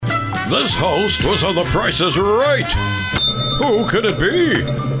This host was on The Price is Right. Who could it be?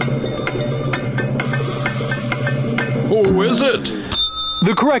 Who is it?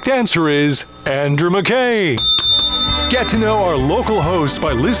 The correct answer is Andrew McKay. Get to know our local hosts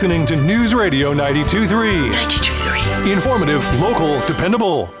by listening to News Radio 92.3. 92.3. Informative, local,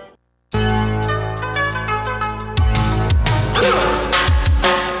 dependable.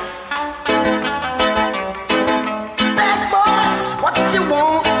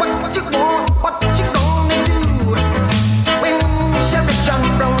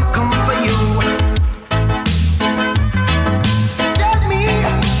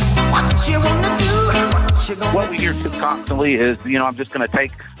 What we hear too constantly is, I'm just going to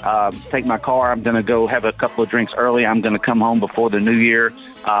take my car. I'm going to go have a couple of drinks early. I'm going to come home before the new year.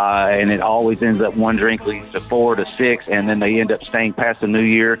 And it always ends up one drink leads to 4 to 6, and then they end up staying past the new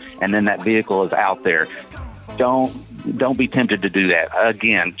year, and then that vehicle is out there. Don't be tempted to do that.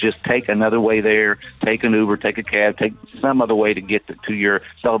 Again, just take another way there. Take an Uber, take a cab, take some other way to get to your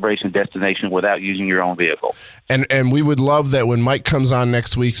celebration destination without using your own vehicle. And we would love that when Mike comes on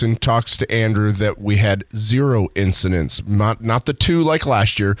next week and talks to Andrew that we had 0 incidents. Not the 2 like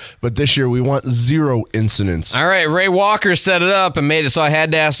last year, but this year we want 0 incidents. All right, Ray Walker set it up and made it so I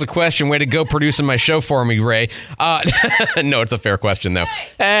had to ask the question. Way to go producing my show for me, Ray. No, it's a fair question, though.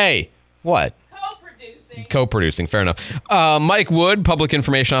 Hey, what? Co-producing, fair enough. Mike Wood, Public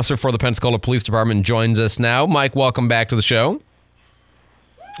Information Officer for the Pensacola Police Department, joins us now. Mike, welcome back to the show.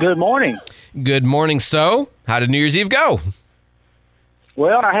 Good morning. Good morning. So, how did New Year's Eve go?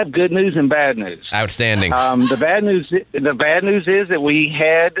 Well, I have good news and bad news. Outstanding. The bad news is that we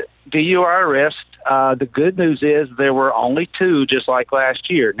had DUI arrests. The good news is there were only 2, just like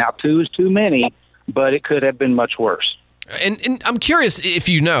last year. Now, 2 is too many, but it could have been much worse. And I'm curious if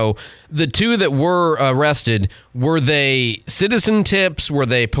you know, the 2 that were arrested, were they citizen tips, were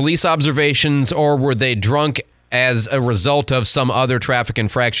they police observations, or were they drunk as a result of some other traffic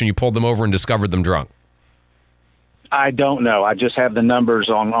infraction? You pulled them over and discovered them drunk. I don't know. I just have the numbers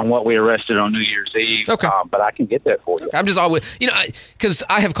on what we arrested on New Year's Eve. Okay. But I can get that for you. I'm just always, because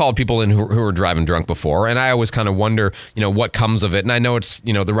I have called people in who are driving drunk before, and I always kind of wonder, what comes of it. And I know it's,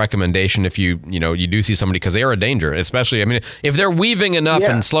 the recommendation if you do see somebody, because they are a danger, especially, if they're weaving enough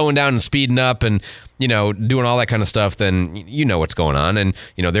and slowing down and speeding up and, doing all that kind of stuff, then you know what's going on. And,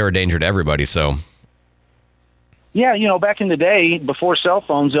 they're a danger to everybody. So. Yeah, back in the day, before cell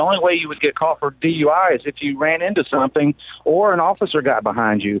phones, the only way you would get caught for DUI is if you ran into something or an officer got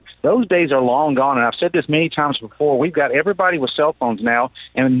behind you. Those days are long gone, and I've said this many times before. We've got everybody with cell phones now,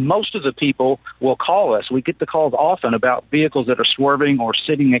 and most of the people will call us. We get the calls often about vehicles that are swerving or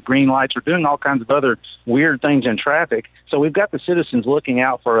sitting at green lights or doing all kinds of other weird things in traffic. So we've got the citizens looking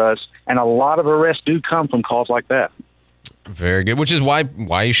out for us, and a lot of arrests do come from calls like that. Very good, which is why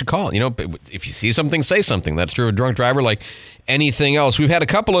you should call. If you see something, say something. That's true of a drunk driver like anything else. We've had a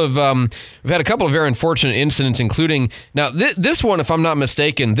couple of very unfortunate incidents, including now this one, if I'm not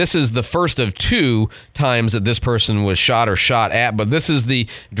mistaken, this is the first of 2 times that this person was shot or shot at. But this is the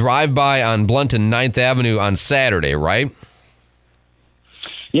drive-by on Blunt and 9th Avenue on Saturday, right?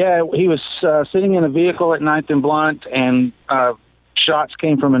 Yeah, he was sitting in a vehicle at 9th and Blunt, and shots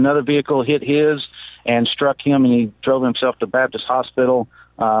came from another vehicle, hit his, and struck him, and he drove himself to Baptist Hospital,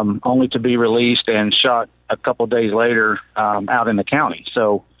 only to be released and shot a couple days later out in the county.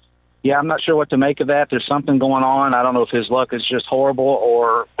 So, yeah, I'm not sure what to make of that. There's something going on. I don't know if his luck is just horrible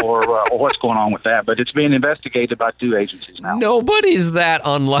or what's going on with that, but it's being investigated by 2 agencies now. Nobody's that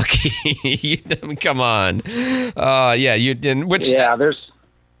unlucky. Come on. There's...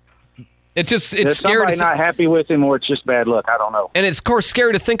 It's scary. Somebody not happy with him, or it's just bad luck. I don't know. And it's, of course,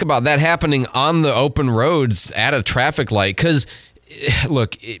 scary to think about that happening on the open roads at a traffic light. Because,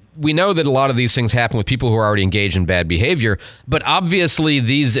 look, we know that a lot of these things happen with people who are already engaged in bad behavior. But obviously,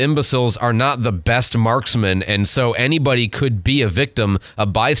 these imbeciles are not the best marksmen. And so anybody could be a victim, a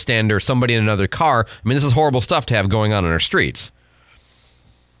bystander, somebody in another car. This is horrible stuff to have going on in our streets.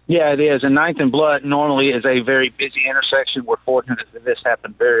 Yeah, it is. And 9th and Blunt normally is a very busy intersection. We're fortunate that this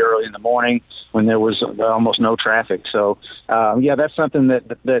happened very early in the morning when there was almost no traffic. So, that's something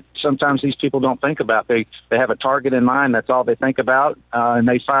that sometimes these people don't think about. They have a target in mind. That's all they think about. And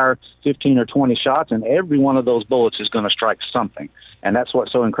they fire 15 or 20 shots, and every one of those bullets is going to strike something. And that's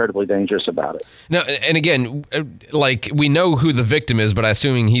what's so incredibly dangerous about it. Now, and again, we know who the victim is, but I'm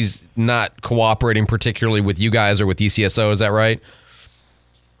assuming he's not cooperating particularly with you guys or with ECSO. Is that right?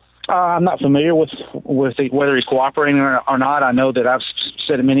 I'm not familiar with whether he's cooperating or not. I know that I've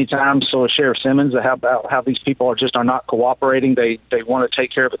said it many times. So is Sheriff Simmons about how these people are not cooperating. They want to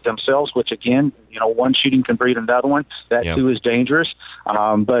take care of it themselves. Which again, one shooting can breed another one. That too is dangerous.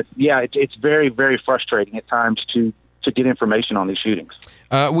 But yeah, it's very, very frustrating at times to get information on these shootings.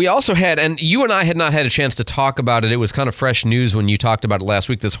 We also had, and you and I had not had a chance to talk about it. It was kind of fresh news when you talked about it last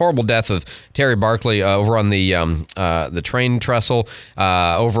week. This horrible death of Terry Barkley over on the train trestle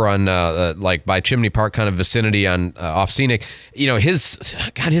over on like by Chimney Park kind of vicinity on off Scenic. His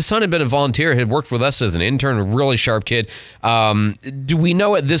son had been a volunteer, had worked with us as an intern, a really sharp kid. Do we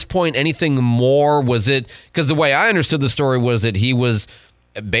know at this point anything more? Was it because the way I understood the story was that he was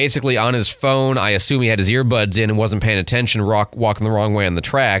basically on his phone. I assume he had his earbuds in and wasn't paying attention, walking the wrong way on the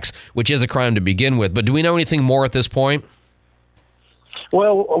tracks, which is a crime to begin with. But do we know anything more at this point?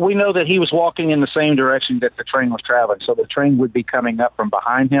 Well, we know that he was walking in the same direction that the train was traveling, so the train would be coming up from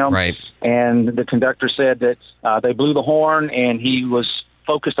behind him. Right. And the conductor said that they blew the horn, and he was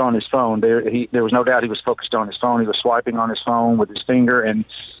focused on his phone. There was no doubt he was focused on his phone. He was swiping on his phone with his finger, and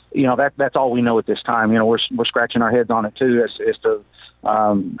that's all we know at this time. We're scratching our heads on it too as to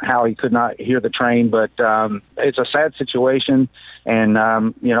how he could not hear the train, but it's a sad situation, and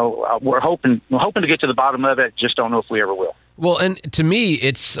we're hoping to get to the bottom of it. Just don't know if we ever will. Well, and to me,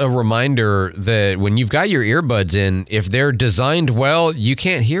 it's a reminder that when you've got your earbuds in, if they're designed well, you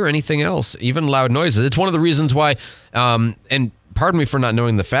can't hear anything else, even loud noises. It's one of the reasons why, and pardon me for not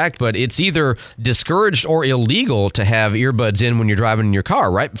knowing the fact, but it's either discouraged or illegal to have earbuds in when you're driving in your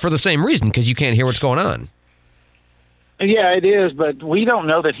car, right? For the same reason, because you can't hear what's going on. Yeah, it is, but we don't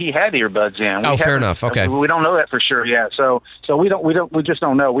know that he had earbuds in. Fair enough. Okay, we don't know that for sure. Yeah, so we just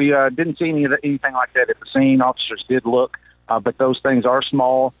don't know. We didn't see anything like that at the scene. Officers did look, but those things are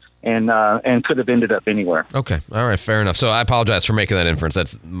small and could have ended up anywhere. Okay, all right, fair enough. So I apologize for making that inference.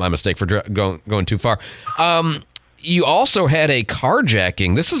 That's my mistake for going too far. You also had a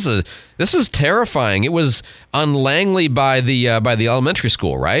carjacking. This is terrifying. It was on Langley by the elementary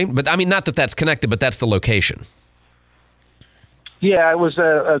school, right? But I mean, not that that's connected, but that's the location. Yeah, it was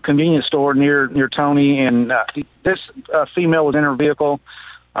a convenience store near Tony, and this female was in her vehicle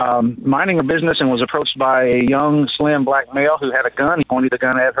minding her business and was approached by a young, slim black male who had a gun. He pointed the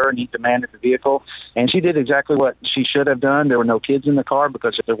gun at her, and he demanded the vehicle. And she did exactly what she should have done. There were no kids in the car,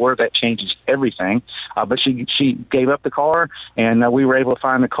 because if there were, that changes everything. But she gave up the car, and we were able to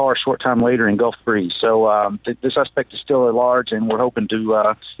find the car a short time later in Gulf Breeze. So the suspect is still at large, and we're hoping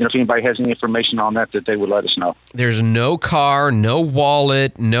to, if anybody has any information on that they would let us know. There's no car, no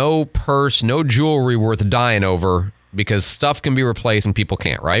wallet, no purse, no jewelry worth dying over, because stuff can be replaced and people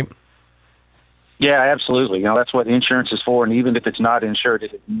can't, right? Yeah, absolutely. That's what insurance is for, and even if it's not insured,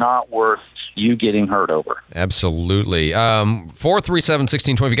 it is not worth you getting hurt over. Absolutely.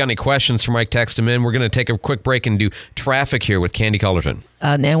 437-1620. If you got any questions for Mike, text them in. We're going to take a quick break and do traffic here with Candy Cullerton.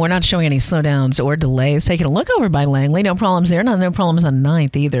 Now, we're not showing any slowdowns or delays. Taking a look over by Langley. No problems there. No problems on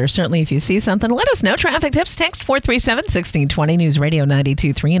 9th either. Certainly, if you see something, let us know. Traffic tips, text 437-1620. News Radio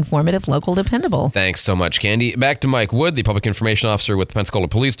 92.3. Informative, local, dependable. Thanks so much, Candy. Back to Mike Wood, the Public Information Officer with the Pensacola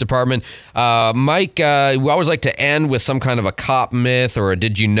Police Department. Mike, we always like to end with some kind of a cop myth or a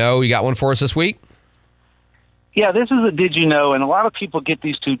did you know. You got one for us this week? Yeah, this is a did you know, and a lot of people get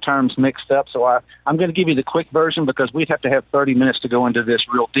these two terms mixed up, so I'm going to give you the quick version because we'd have to have 30 minutes to go into this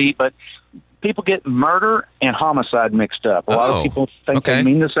real deep, but people get murder and homicide mixed up. A lot of people think they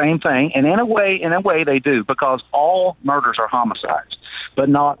mean the same thing, and in a way they do, because all murders are homicides, but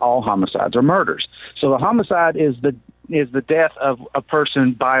not all homicides are murders. So the homicide is the death of a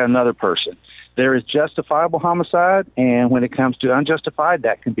person by another person. There is justifiable homicide, and when it comes to unjustified,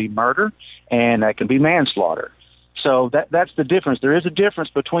 that can be murder and that can be manslaughter. So that's the difference. There is a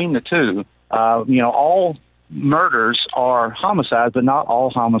difference between the two. All murders are homicides, but not all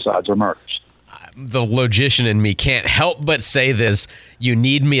homicides are murders. The logician in me can't help but say this. You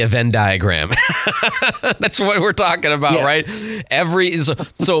need me a Venn diagram. That's what we're talking about, right?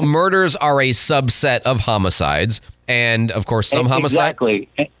 So murders are a subset of homicides, and of course some homicides. Exactly.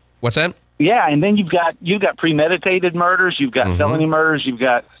 What's that? Yeah, and then you've got premeditated murders, you've got felony murders, you've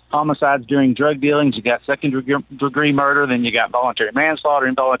got homicides during drug dealings, you got second-degree murder, then you got voluntary manslaughter,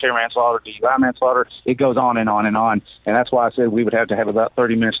 involuntary manslaughter, DUI manslaughter. It goes on and on and on, and that's why I said we would have to have about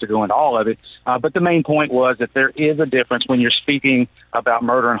 30 minutes to go into all of it. But the main point was that there is a difference when you're speaking about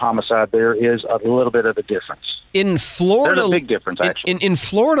murder and homicide. There is a little bit of a difference. In Florida, there's a big difference, actually. In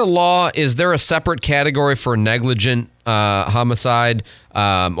Florida law, is there a separate category for negligent homicide,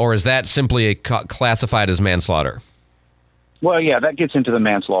 or is that simply classified as manslaughter? Well, yeah, that gets into the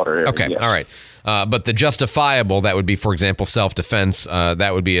manslaughter area. Okay, yeah. all right. But the justifiable, that would be, for example, self-defense.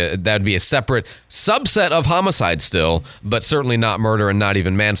 That would be a separate subset of homicide still, but certainly not murder and not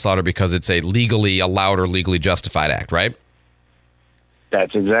even manslaughter because it's a legally allowed or legally justified act, right?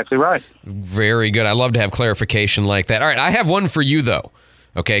 That's exactly right. Very good. I love to have clarification like that. All right, I have one for you, though.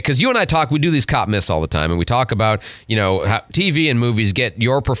 Okay, because you and I we do these cop myths all the time, and we talk about, how TV and movies get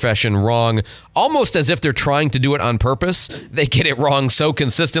your profession wrong, almost as if they're trying to do it on purpose. They get it wrong so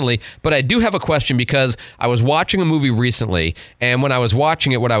consistently. But I do have a question because I was watching a movie recently, and when I was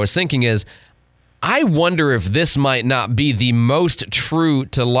watching it, what I was thinking is, I wonder if this might not be the most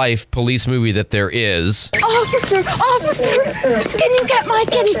true-to-life police movie that there is. Officer, can you get my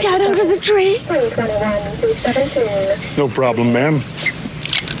kitty cat out of the tree? No problem, ma'am.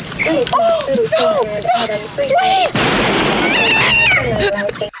 Oh, no, please!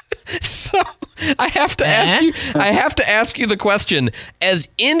 So I have to ask you the question, as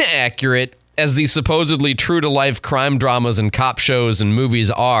inaccurate as these supposedly true-to-life crime dramas and cop shows and movies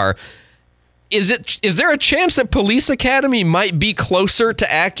are, is there a chance that Police Academy might be closer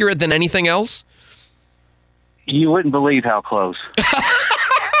to accurate than anything else? You wouldn't believe how close.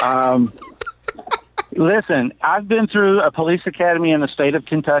 Listen, I've been through a police academy in the state of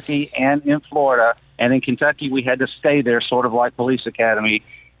Kentucky and in Florida. And in Kentucky, we had to stay there sort of like police academy.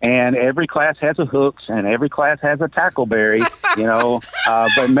 And every class has a hooks and every class has a tackleberry,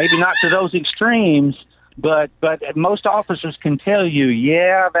 but maybe not to those extremes. But most officers can tell you,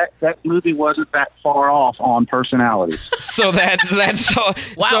 that movie wasn't that far off on personalities. So that's so.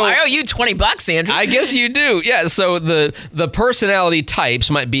 Wow, so, I owe you $20, Andrew. I guess you do. Yeah. So the personality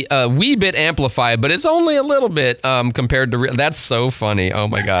types might be a wee bit amplified, but it's only a little bit compared to. That's so funny. Oh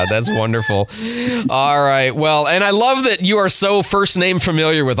my God, that's wonderful. All right. Well, and I love that you are so first name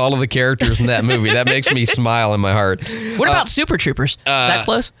familiar with all of the characters in that movie. That makes me smile in my heart. What about Super Troopers? Is that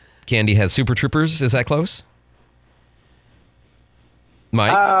close? Candy has Super Troopers. Is that close?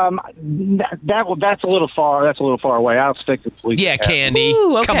 Mike? That's a little far. That's a little far away. I'll stick to police. Yeah, Candy.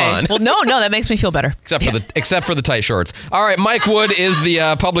 Ooh, okay. Come on. Well, no, that makes me feel better. Except for the tight shorts. All right, Mike Wood is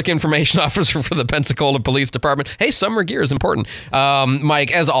the public information officer for the Pensacola Police Department. Hey, summer gear is important.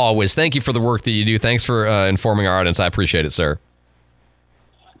 Mike, as always, thank you for the work that you do. Thanks for informing our audience. I appreciate it, sir.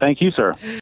 Thank you, sir.